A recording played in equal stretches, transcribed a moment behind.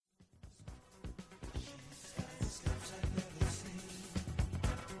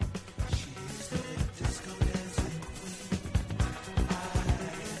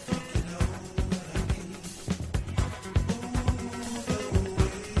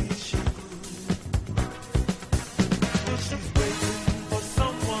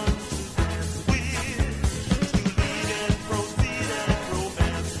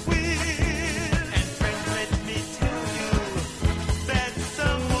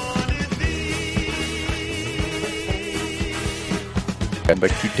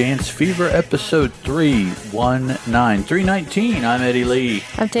back to Dance Fever, episode 319. I'm Eddie Lee.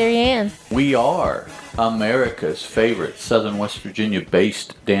 I'm Terry Ann. We are America's favorite Southern West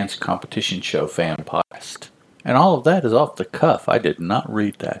Virginia-based dance competition show fan podcast. And all of that is off the cuff. I did not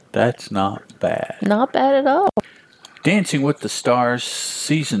read that. That's not bad. Not bad at all. Dancing with the Stars,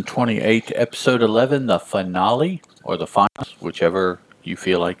 Season 28, Episode 11, the finale, or the finals, whichever you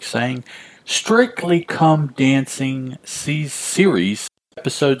feel like saying. Strictly Come Dancing Series,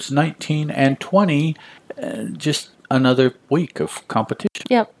 Episodes 19 and 20. Just another week of competition.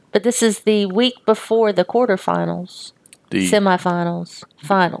 Yep, but this is the week before the quarterfinals, semifinals,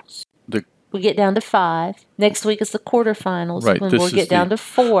 finals. We get down to 5. Next week is the quarterfinals, when we'll get down to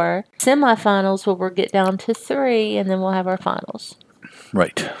 4. Semifinals, where we'll get down to 3, and then we'll have our finals.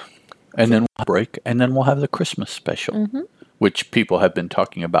 Right. And then we'll break, and then we'll have the Christmas special, which people have been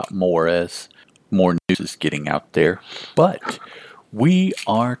talking about more as more news is getting out there. But we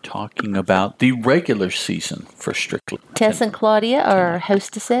are talking about the regular season for Strictly. Tess and Claudia are our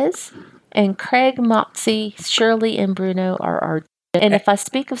hostesses, and Craig, Moxie, Shirley, and Bruno are our. And if I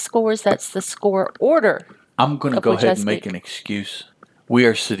speak of scores, that's the score order. I'm going to go ahead and make an excuse. We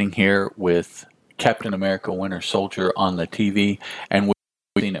are sitting here with Captain America Winter Soldier on the TV, and we've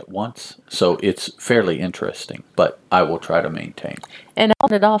seen it once, so it's fairly interesting, but I will try to maintain. And I'll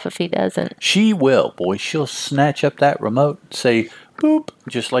turn it off if he doesn't. She will, boy. She'll snatch up that remote, say, boop,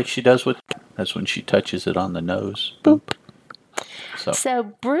 just like she does with... That's when she touches it on the nose. Boop.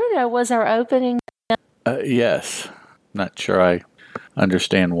 So Bruno was our opening. Yes. Not sure I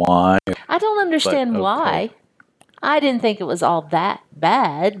understand why. I don't understand why. I didn't think it was all that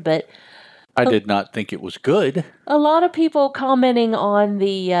bad, but... I did not think it was good. A lot of people commenting on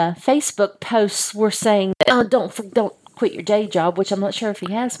the Facebook posts were saying, "Oh, don't quit your day job," which I'm not sure if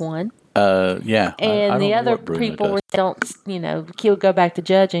he has one. Yeah. And I the other people were, don't, he'll go back to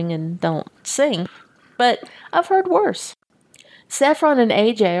judging and don't sing. But I've heard worse. Saffron and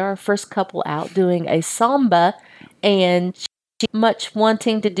AJ are our first couple out doing a samba, and she much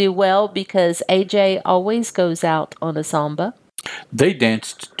wanting to do well because AJ always goes out on a samba. They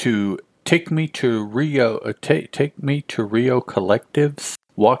danced to Take Me to Rio Collectives,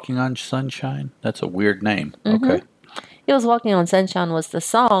 Walking on Sunshine. That's a weird name. Okay. It was Walking on Sunshine was the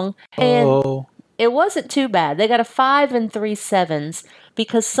song, and it wasn't too bad. They got a 5 and 3 7s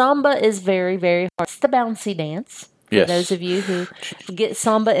because samba is very, very hard. It's the bouncy dance. Yes. For those of you who get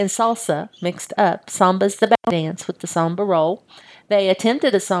samba and salsa mixed up, samba's the bouncy dance with the samba roll. They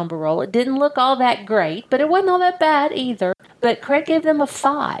attempted a samba roll. It didn't look all that great, but it wasn't all that bad either. But Craig gave them a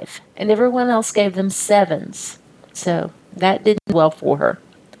 5, and everyone else gave them 7s. So that did well for her.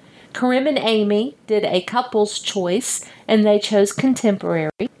 Karim and Amy did a couple's choice, and they chose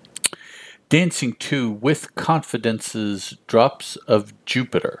contemporary. Dancing to With Confidence's Drops of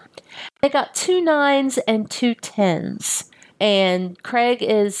Jupiter. They got 2 9s and 2 10s. And Craig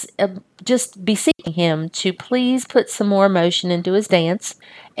is just beseeching him to please put some more emotion into his dance.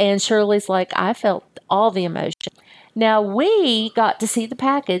 And Shirley's like, I felt all the emotion. Now, we got to see the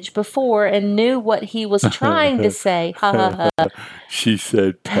package before and knew what he was trying to say. Ha, ha, ha. She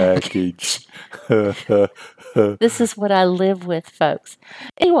said package. This is what I live with, folks.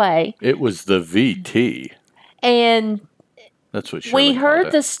 Anyway. It was the VT. And that's what Shirley we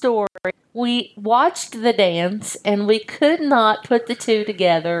heard the story. We watched the dance, and we could not put the two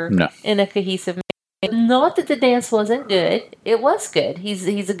together in a cohesive manner. Not that the dance wasn't good. It was good.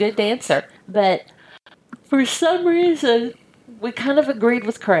 He's a good dancer. But for some reason, we kind of agreed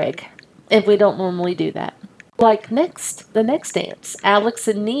with Craig, and we don't normally do that. Like the next dance, Alex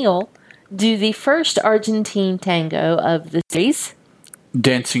and Neil do the first Argentine tango of the series.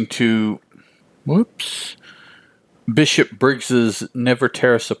 Dancing to, Bishop Briggs's Never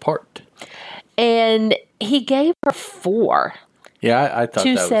Tear Us Apart. And he gave her 4. Yeah, I thought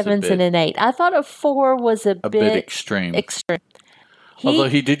 2 that was 7s and an 8. I thought a 4 was a bit extreme. Although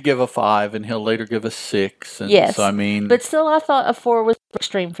he did give a 5, and he'll later give a 6. And yes, so, I mean, but still, I thought a 4 was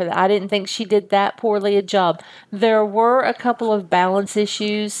extreme for that. I didn't think she did that poorly a job. There were a couple of balance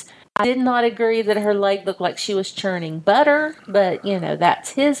issues. I did not agree that her leg looked like she was churning butter, but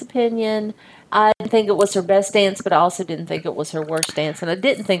that's his opinion. I didn't think it was her best dance, but I also didn't think it was her worst dance, and I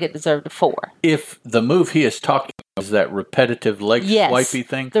didn't think it deserved a 4. If the move he is talking about is that repetitive leg swipey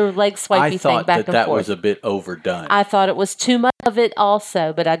thing, the leg swipey thing back and forth, I thought that was a bit overdone. I thought it was too much of it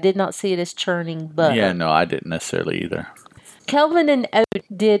also, but I did not see it as churning butter. Yeah, no, I didn't necessarily either. Kelvin and Ode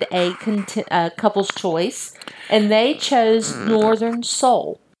did a couple's choice, and they chose Northern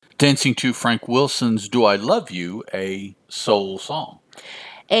Soul. Dancing to Frank Wilson's Do I Love You, a soul song.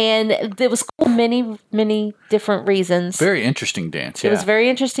 And it was cool many, many different reasons. Very interesting dance, yeah. It was a very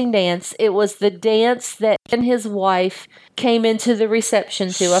interesting dance. It was the dance that he and his wife came into the reception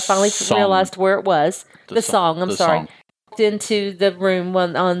to. I finally realized where it was. The song, I'm sorry. Walked into the room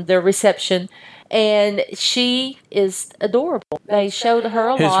on their reception. And she is adorable. They showed her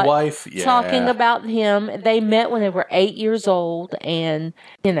a lot. His wife, yeah. Talking about him. They met when they were 8 years old and,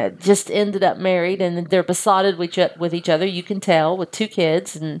 just ended up married. And they're besotted with each other, you can tell, with 2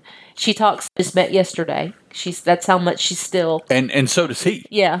 kids. And she just met yesterday. That's how much she's still. And so does he.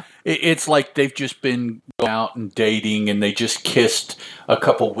 Yeah. It's like they've just been going out and dating and they just kissed a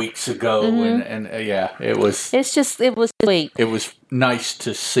couple weeks ago. Mm-hmm. And yeah, it was. It was sweet. It was nice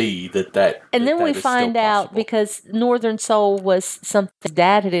to see that. And then we find out, because Northern Soul was something his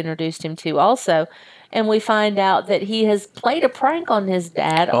dad had introduced him to also. And we find out that he has played a prank on his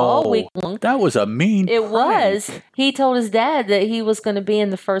dad all week long. That was a mean prank. It was. He told his dad that he was going to be in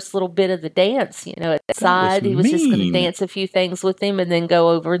the first little bit of the dance, at the side. He was just going to dance a few things with him and then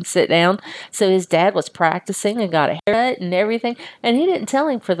go over and sit down. So his dad was practicing and got a haircut and everything. And he didn't tell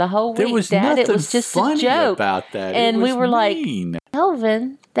him for the whole week. There was Dad, nothing it was just funny a joke about that. And we were mean. like,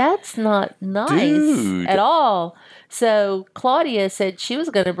 Kelvin, that's not nice at all. So Claudia said she was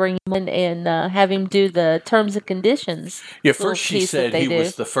going to bring him in and have him do the terms and conditions. Yeah, first she said he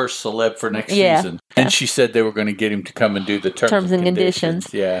was the first celeb for next season. And she said they were going to get him to come and do the terms and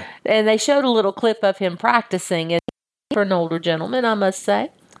conditions. Yeah. And they showed a little clip of him practicing. And for an older gentleman, I must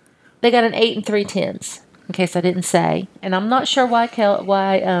say. They got an 8 3/10, in case I didn't say. And I'm not sure why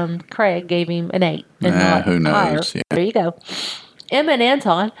Craig gave him an 8 and not who knows? Higher. Yeah. There you go. Emma and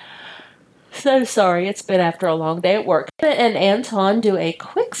Anton. So sorry, it's been after a long day at work. Emma and Anton do a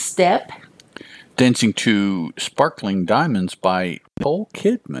quick step. Dancing to Sparkling Diamonds by Nicole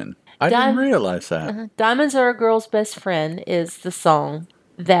Kidman. I didn't realize that. Diamonds Are a Girl's Best Friend is the song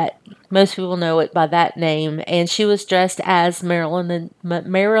that most people know it by that name. And she was dressed as Marilyn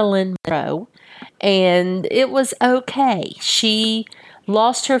Monroe. And it was okay. She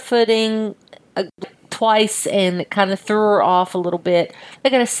lost her footing twice and it kind of threw her off a little bit. They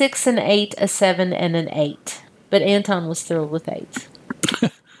got a 6, an 8, a 7, and an 8. But Anton was thrilled with 8s.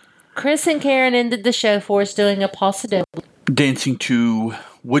 Chris and Karen ended the show for us doing a Paso Doble. Dancing to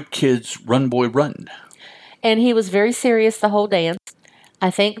Woodkid's Run Boy Run. And he was very serious the whole dance.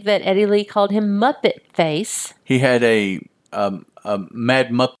 I think that Eddie Lee called him Muppet Face. He had a Mad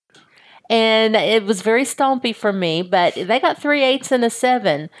Muppet. And it was very stompy for me, but they got 3 8s and a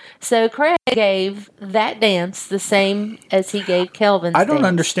 7. So Craig gave that dance the same as he gave Kelvin's I don't dance.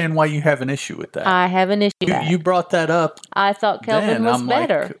 understand why you have an issue with that. I have an issue with that. You brought that up. I thought Kelvin was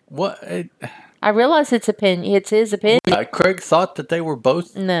better. Like, what? I realize it's his opinion. Craig thought that they were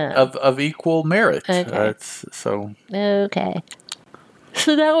both of equal merit. Okay. Okay.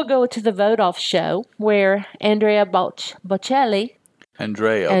 So now we'll go to the vote-off show where Andrea Bocelli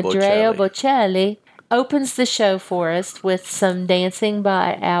opens the show for us with some dancing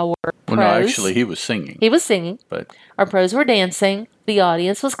by our pros. Well, no, actually, he was singing. He was singing. But our pros were dancing. The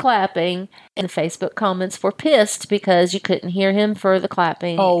audience was clapping. And the Facebook comments were pissed because you couldn't hear him for the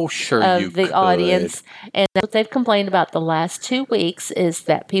clapping of the audience. And that's what they've complained about the last 2 weeks is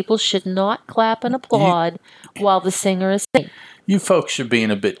that people should not clap and applaud while the singer is singing. You folks are being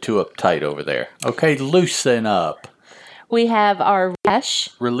a bit too uptight over there. Okay, loosen up. We have our Rash.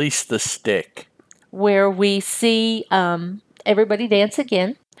 Release the stick. Where we see everybody dance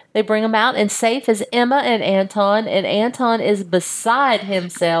again. They bring them out, and safe is Emma and Anton is beside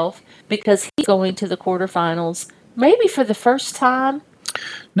himself because he's going to the quarterfinals, maybe for the first time.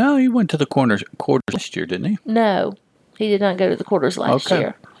 No, he went to the quarters last year, didn't he? No, he did not go to the quarters last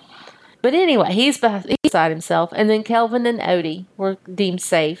year. But anyway, he's beside himself, and then Kelvin and Odie were deemed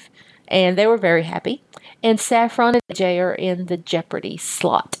safe, and they were very happy. And Saffron and Jay are in the Jeopardy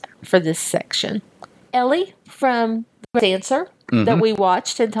slot for this section. Ellie from The Dancer that we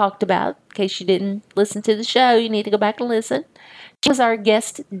watched and talked about. In case you didn't listen to the show, you need to go back and listen. She was our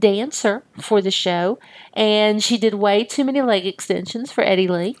guest dancer for the show, and she did way too many leg extensions for Eddie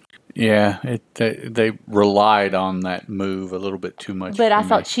Lee. Yeah, they relied on that move a little bit too much. But I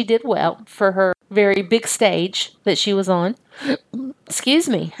thought she did well for her very big stage that she was on. Excuse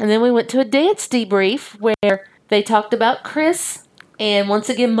me. And then we went to a dance debrief where they talked about Chris. And once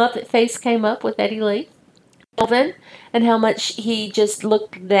again, Muppet Face came up with Eddie Lee. Kelvin, and how much he just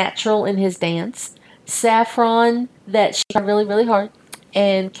looked natural in his dance. Saffron, that she tried really, really hard.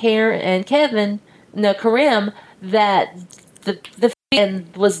 And Karim, that the fan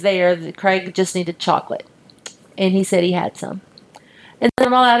was there. That Craig just needed chocolate. And he said he had some. And then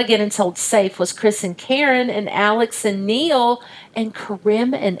I'm all out again and told safe was Chris and Karen, and Alex and Neil, and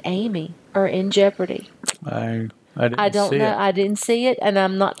Karim and Amy are in jeopardy. I don't know. I didn't see it, and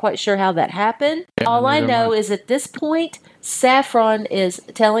I'm not quite sure how that happened. Yeah, all I know is at this point, Saffron is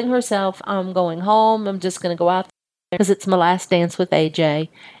telling herself, I'm going home. I'm just going to go out there because it's my last dance with AJ.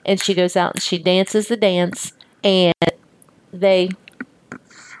 And she goes out and she dances the dance, and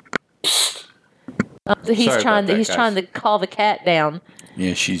he's trying to call the cat down.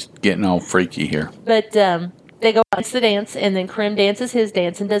 Yeah, she's getting all freaky here. But they go out to the dance, and then Karim dances his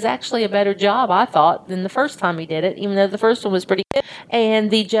dance and does actually a better job, I thought, than the first time he did it, even though the first one was pretty good. And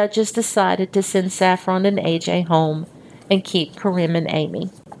the judges decided to send Saffron and AJ home and keep Karim and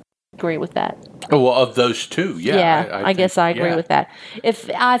Amy. Agree with that. Oh, well, of those two, yeah. Yeah, I guess I agree with that.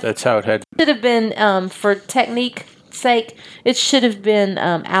 That's how it had. Should have been, for technique sake, it should have been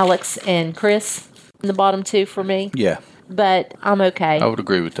Alex and Chris in the bottom two for me. Yeah. But I'm okay. I would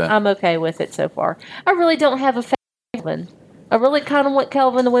agree with that. I'm okay with it so far. I really don't have a favorite Kelvin. I really kind of want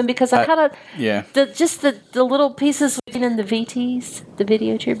Kelvin to win because I kind of... Yeah. The little pieces in the VTs, the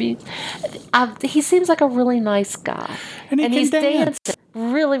video tributes, he seems like a really nice guy. And he's dancing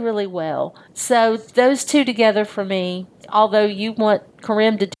really, really well. So those two together for me, although you want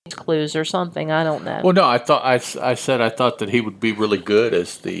Karim to do clues or something, I don't know. Well, no, I said I thought that he would be really good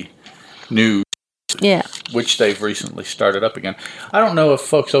as the new... Yeah. Which they've recently started up again. I don't know if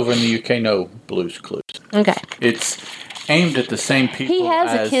folks over in the UK know Blue's Clues. Okay. It's aimed at the same people. He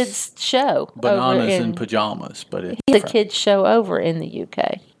has a kids show. Bananas in Pajamas, but it's he's a kids show over in the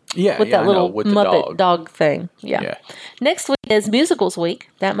UK. Yeah, with that little Muppet dog thing. Yeah. Next week is Musicals Week.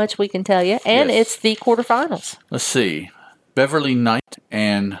 That much we can tell you, and it's the quarterfinals. Let's see. Beverly Knight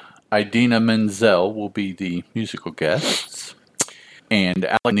and Idina Menzel will be the musical guests. And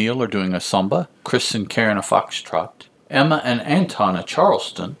Alec and Neil are doing a samba, Chris and Karen a foxtrot, Emma and Anton a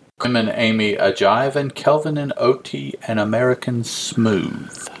Charleston, Karim and Amy a jive, and Kelvin and OT an American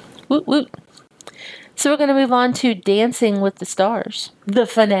smooth. Woot woot. So we're going to move on to Dancing with the Stars, the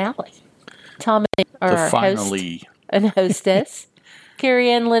finale. Tommy, our host and hostess.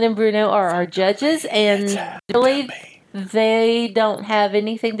 Carrie Ann, Lynn, and Bruno are our judges, and really, they don't have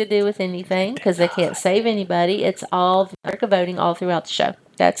anything to do with anything because they can't save anybody. It's all America voting all throughout the show.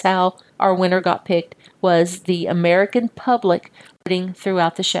 That's how our winner got picked, was the American public voting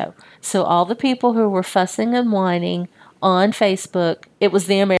throughout the show. So all the people who were fussing and whining on Facebook, it was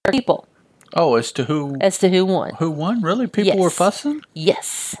the American people. Oh, as to who won. Who won? Really? People were fussing?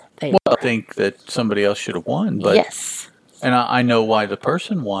 Yes. They were. I think that somebody else should have won, but yes. And I know why the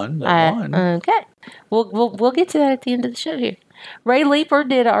person won that won. Okay. We'll get to that at the end of the show here. Ray Leeper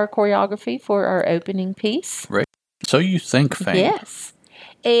did our choreography for our opening piece. Ray, so you think, fan. Yes.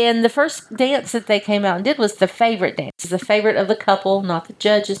 And the first dance that they came out and did was the favorite dance. It's the favorite of the couple, not the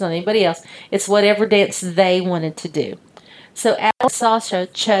judges, not anybody else. It's whatever dance they wanted to do. So Alex Sasha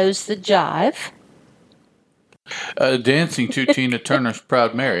chose the jive. Dancing to Tina Turner's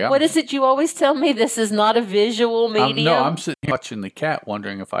Proud Mary. What is it you always tell me? This is not a visual medium? I'm sitting here watching the cat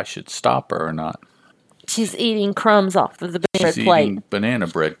wondering if I should stop her or not. She's eating crumbs off of the banana plate. Eating banana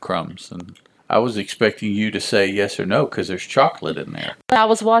bread crumbs. And I was expecting you to say yes or no because there's chocolate in there. I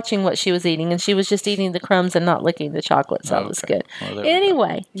was watching what she was eating, and she was just eating the crumbs and not licking the chocolate, so that was good. Well,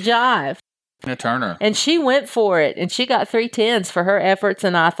 anyway, jive. Tina Turner. And she went for it, and she got 3 10s for her efforts,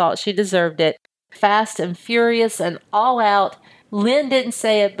 and I thought she deserved it. Fast and furious and all out. Lynn didn't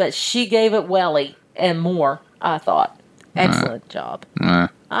say it, but she gave it welly and more, I thought. Excellent job.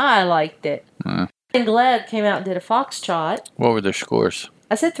 I liked it. And Glad came out and did a foxtrot. What were their scores?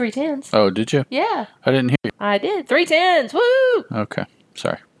 I said 3 10s. Oh, did you? Yeah. I didn't hear you. I did. 3 10s. Woo! Okay.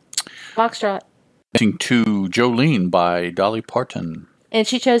 Sorry. Foxtrot. Listening to Jolene by Dolly Parton. And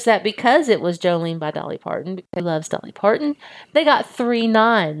she chose that because it was Jolene by Dolly Parton, because she loves Dolly Parton. They got 3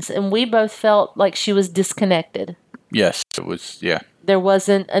 9s, and we both felt like she was disconnected. Yes, it was, yeah. There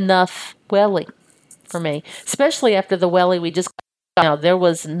wasn't enough welly for me, especially after the welly we just got out. There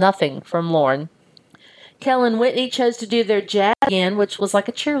was nothing from Lauren. Kel and Whitney chose to do their jazz again, which was like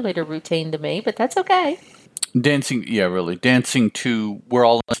a cheerleader routine to me, but that's okay. Dancing to We're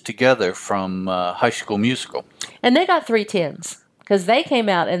All in This Together from High School Musical. And they got 3 10s. Because they came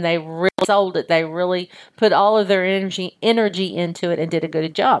out and they really sold it. They really put all of their energy into it and did a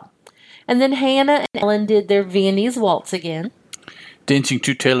good job. And then Hannah and Ellen did their Viennese waltz again. Dancing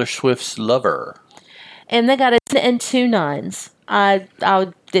to Taylor Swift's Lover. And they got 10 and 2 9s. I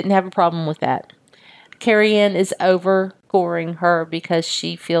didn't have a problem with that. Carrie Ann is over-scoring her because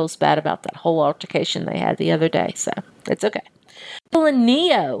she feels bad about that whole altercation they had the other day. So it's okay. Well, and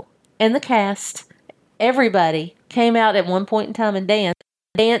Neo and the cast, everybody came out at one point in time and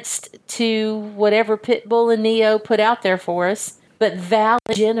danced to whatever Pitbull and Neo put out there for us. But Val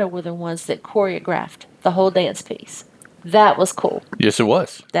and Jenna were the ones that choreographed the whole dance piece. That was cool. Yes, it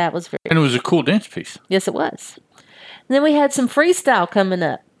was. That was very And it was a cool dance piece. Yes, it was. And then we had some freestyle coming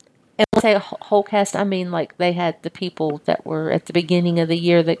up. And when I say whole cast, I mean like they had the people that were at the beginning of the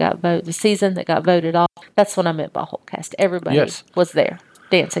year that got voted, the season that got voted off. That's what I meant by whole cast. Everybody was there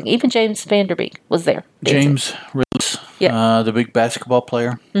dancing. Even James Van Der Beek was there dancing. James Rills, the big basketball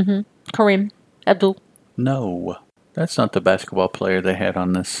player. Mm-hmm. Kareem Abdul. No. That's not the basketball player they had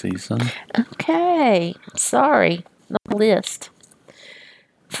on this season. Okay. Sorry. Not the list.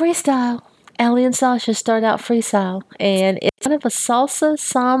 Freestyle. Allie and Sasha start out freestyle. And it's kind of a salsa,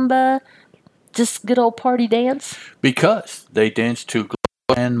 samba, just good old party dance. Because they danced to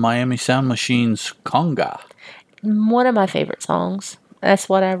and Miami Sound Machine's Conga. One of my favorite songs. That's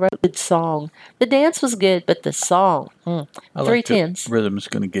what I wrote. Good song. The dance was good, but the song. 310s. Rhythm's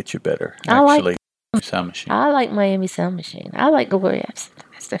going to get you better. Actually. Sound Machine. I like Miami Sound Machine. I like Gloria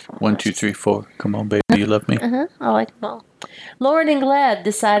Estefan. 1, 2, 3, 4. Come on, baby, you love me. I like them all. Lauren and Gleb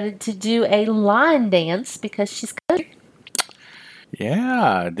decided to do a line dance because she's country.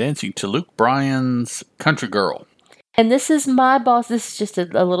 Yeah, dancing to Luke Bryan's Country Girl. And this is my boss. This is just a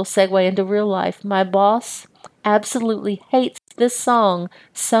little segue into real life. My boss absolutely hates this song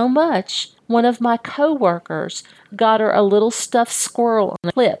so much. One of my coworkers got her a little stuffed squirrel on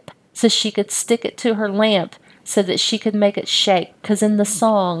a clip so she could stick it to her lamp so that she could make it shake. Because in the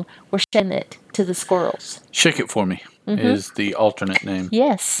song, we're shaking it to the squirrels. Shake It For Me is the alternate name.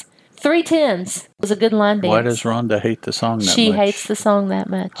 Yes. 310s was a good line dance. Why does Rhonda hate the song that much? She hates the song that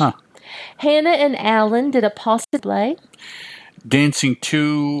much. Huh. Hannah and Alan did a pas de play. Dancing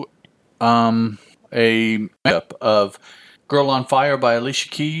to a mashup of Girl on Fire by Alicia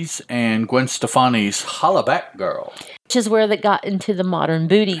Keys and Gwen Stefani's Holla Back Girl. Which is where they got into the modern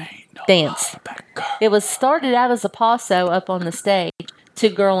booty dance. It was started out as a paso up on the stage to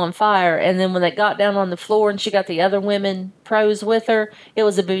Girl on Fire, and then when they got down on the floor and she got the other women pros with her, it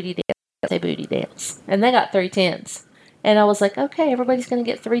was a booty dance. And they got 310s. And I was like, okay, everybody's going to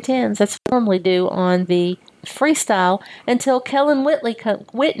get 310s. That's what we normally do on the freestyle until Kellen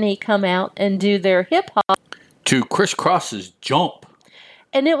Whitney come out and do their hip-hop. To Criss Cross's Jump.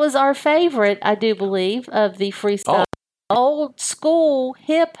 And it was our favorite, I do believe, of the freestyle. Old school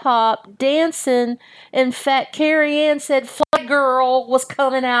hip-hop dancing. In fact, Carrie Ann said Fly Girl was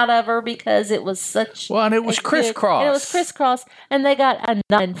coming out of her because it was such... Well, and it was crisscross. And it was crisscross. And they got a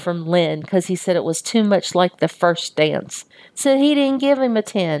 9 from Lynn because he said it was too much like the first dance. So he didn't give him a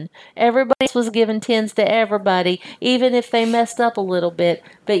 10. Everybody was giving 10s to everybody, even if they messed up a little bit.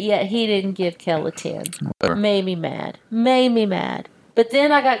 But yet he didn't give Kel a 10. Made me mad. But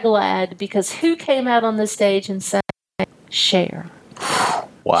then I got glad because who came out on the stage and sang? Cher.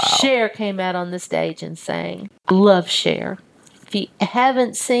 Wow. Cher came out on the stage and sang. I love Cher. If you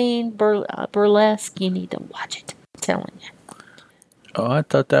haven't seen Burlesque, you need to watch it. I'm telling you. Oh, I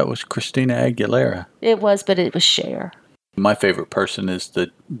thought that was Christina Aguilera. It was, but it was Cher. My favorite person is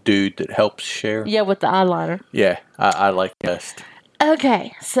the dude that helps Cher. Yeah, with the eyeliner. Yeah, I like best.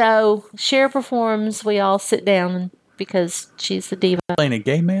 Okay, so Cher performs. We all sit down because she's the diva. Playing a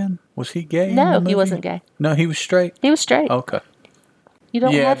gay man? Was he gay? No, he wasn't gay. No, he was straight? He was straight. Okay. You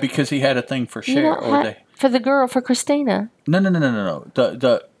don't have, because he had a thing for Cher. For the girl, for Christina. No.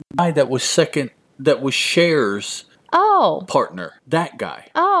 The guy that was second, that was Cher's partner. That guy.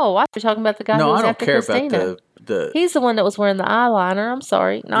 Oh, I was talking about the guy who was after Christina. No, I don't care about the... He's the one that was wearing the eyeliner. I'm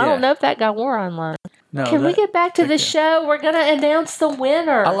sorry. No, I don't know if that guy wore eyeliner. No, Can we get back to the show? We're going to announce the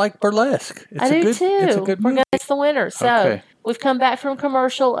winner. I like Burlesque. I do too. It's a good movie. We're going to announce the winner. So, we've come back from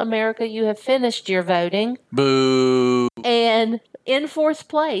commercial. America, you have finished your voting. Boo. And in fourth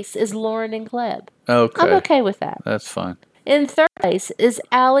place is Lauren and Gleb. Okay. I'm okay with that. That's fine. In third place is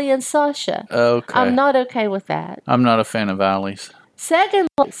Allie and Sasha. Okay. I'm not okay with that. I'm not a fan of Allie's. Second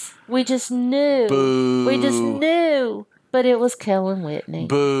place, we just knew. Boo. We just knew. But it was Kellen Whitney.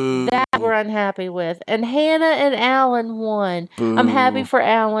 Boo. That we're unhappy with. And Hannah and Alan won. Boo. I'm happy for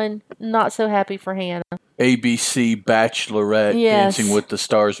Alan, not so happy for Hannah. ABC Bachelorette Dancing with the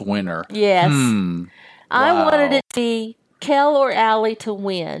Stars winner. Yes. I Wow. wanted it to be Kel or Allie to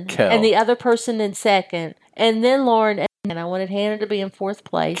win. Kel. And the other person in second. And then Lauren and I wanted Hannah to be in fourth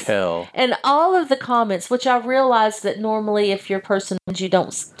place. Kel. And all of the comments, which I realized that normally if your person wins, you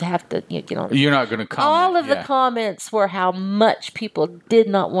don't have to, You're not going to comment. All of the comments were how much people did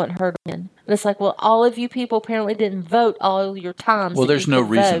not want her to win. And it's like, well, all of you people apparently didn't vote all your times. Well, there's no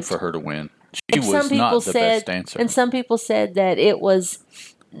reason for her to win. She was not the best dancer. And some people said that it was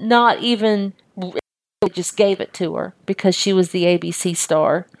not even just gave it to her because she was the ABC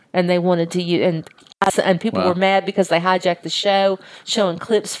star, and they wanted to use and people were mad because they hijacked the show, showing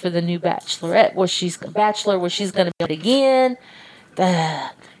clips for the new Bachelorette where she's going to be it again.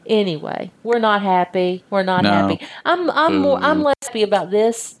 Anyway, we're not happy. We're not happy. I'm less happy about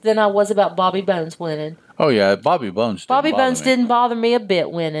this than I was about Bobby Bones winning. Oh yeah, Bobby Bones didn't bother me a bit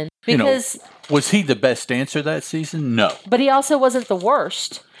winning because was he the best dancer that season? No, but he also wasn't the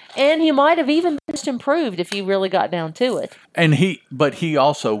worst. And he might have even just improved if he really got down to it. And he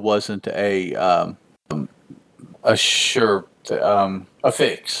also wasn't a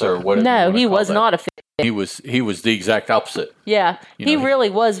fix or whatever. No, he was not a fix. He was the exact opposite. Yeah, he really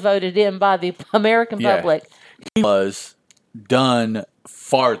was voted in by the American public. He was done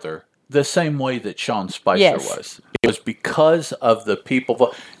farther the same way that Sean Spicer was. It was because of the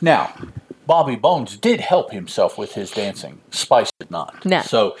people. Now, Bobby Bones did help himself with his dancing. Spicer did not. No.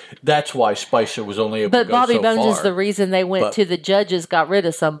 So that's why Spicer was only able to go Bobby so Bones far. is the reason they went to the judges, got rid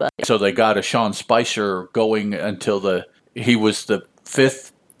of somebody. So they got a Sean Spicer going until he was the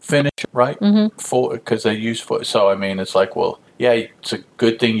fifth finish, right? Mm-hmm. Because they used foot. So, I mean, it's like, well, yeah, it's a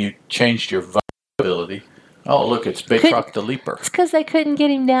good thing you changed your vulnerability. Oh, look, it's Big Rock the Leaper. It's because they couldn't get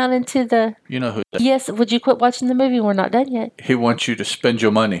him down into the... You know who... Yes, would you quit watching the movie? We're not done yet. He wants you to spend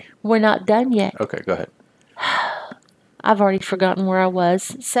your money. We're not done yet. Okay, go ahead. I've already forgotten where I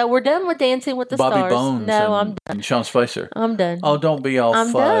was. So we're done with Dancing with the Stars. Bobby Bones I'm done. And Sean Spicer. I'm done. Oh, don't be all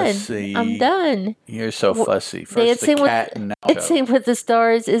fussy. I'm done. You're so fussy. First Dancing Dancing with the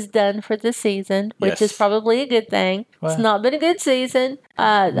Stars is done for the season, which is probably a good thing. Well, it's not been a good season.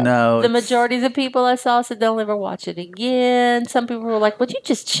 No. The majority of the people I saw said they'll never watch it again. Some people were like, would you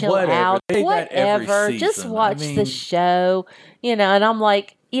just chill out? Whatever. Just watch the show. And I'm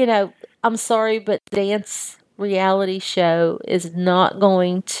like, I'm sorry, but dance reality show is not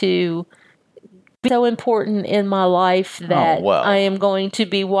going to be so important in my life that I am going to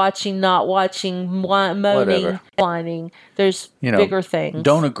be not watching, moaning, whining. There's bigger things.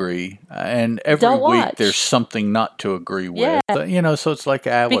 Don't agree. And every week there's something not to agree with. Yeah. So it's like,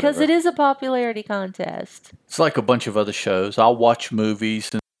 because whatever. It is a popularity contest. It's like a bunch of other shows. I'll watch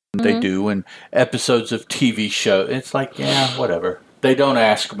movies and they do, and episodes of TV shows. It's like, whatever. They don't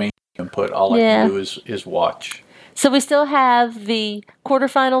ask me input. All I can do is watch. So we still have the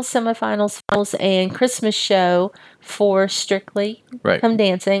quarterfinals, semifinals, finals, and Christmas show for Strictly Come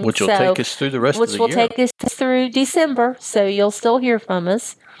Dancing. Which will take us through the rest of the year. Which will take us through December, so you'll still hear from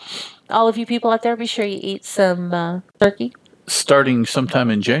us. All of you people out there, be sure you eat some turkey. Starting sometime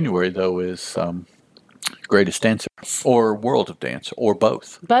in January, though, is Greatest Dancer or World of Dance, or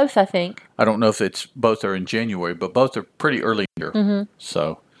both. Both, I think. I don't know if both are in January, but both are pretty early here. Mm-hmm.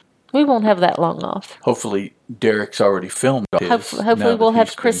 So we won't have that long off. Hopefully, Derek's already filmed his. Hopefully, we'll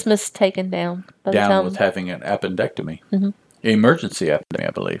have Christmas taken down. With having an appendectomy. Mm-hmm. Emergency appendectomy,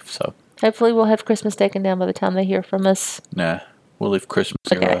 I believe. So hopefully, we'll have Christmas taken down by the time they hear from us. Nah, we'll leave Christmas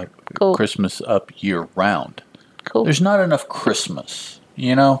cool. Christmas up year round. Cool. There's not enough Christmas,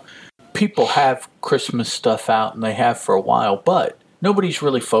 People have Christmas stuff out, and they have for a while, but nobody's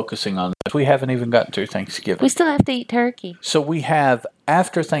really focusing on this. We haven't even gotten through Thanksgiving. We still have to eat turkey. So we have,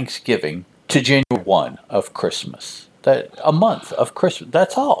 after Thanksgiving to January 1 of Christmas. A month of Christmas.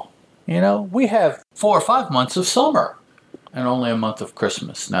 That's all. We have 4 or 5 months of summer and only a month of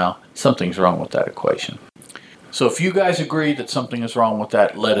Christmas. Now, something's wrong with that equation. So if you guys agree that something is wrong with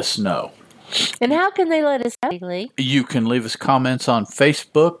that, let us know. And how can they let us know, Lee? You can leave us comments on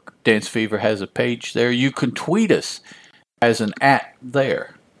Facebook. Dance Fever has a page there. You can tweet us as an @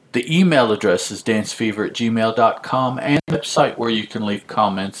 there. The email address is dancefever@gmail.com, and the website where you can leave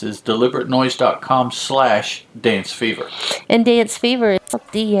comments is deliberatenoise.com/dancefever. And Dance Fever is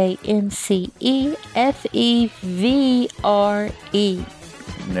DANCEFEVRE.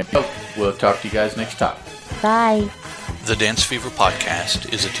 We'll talk to you guys next time. Bye. The Dance Fever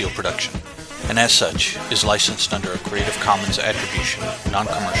podcast is a Teal production, and as such is licensed under a Creative Commons Attribution,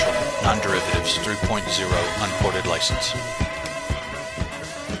 Non-Commercial, Non-Derivatives 3.0 Unported license.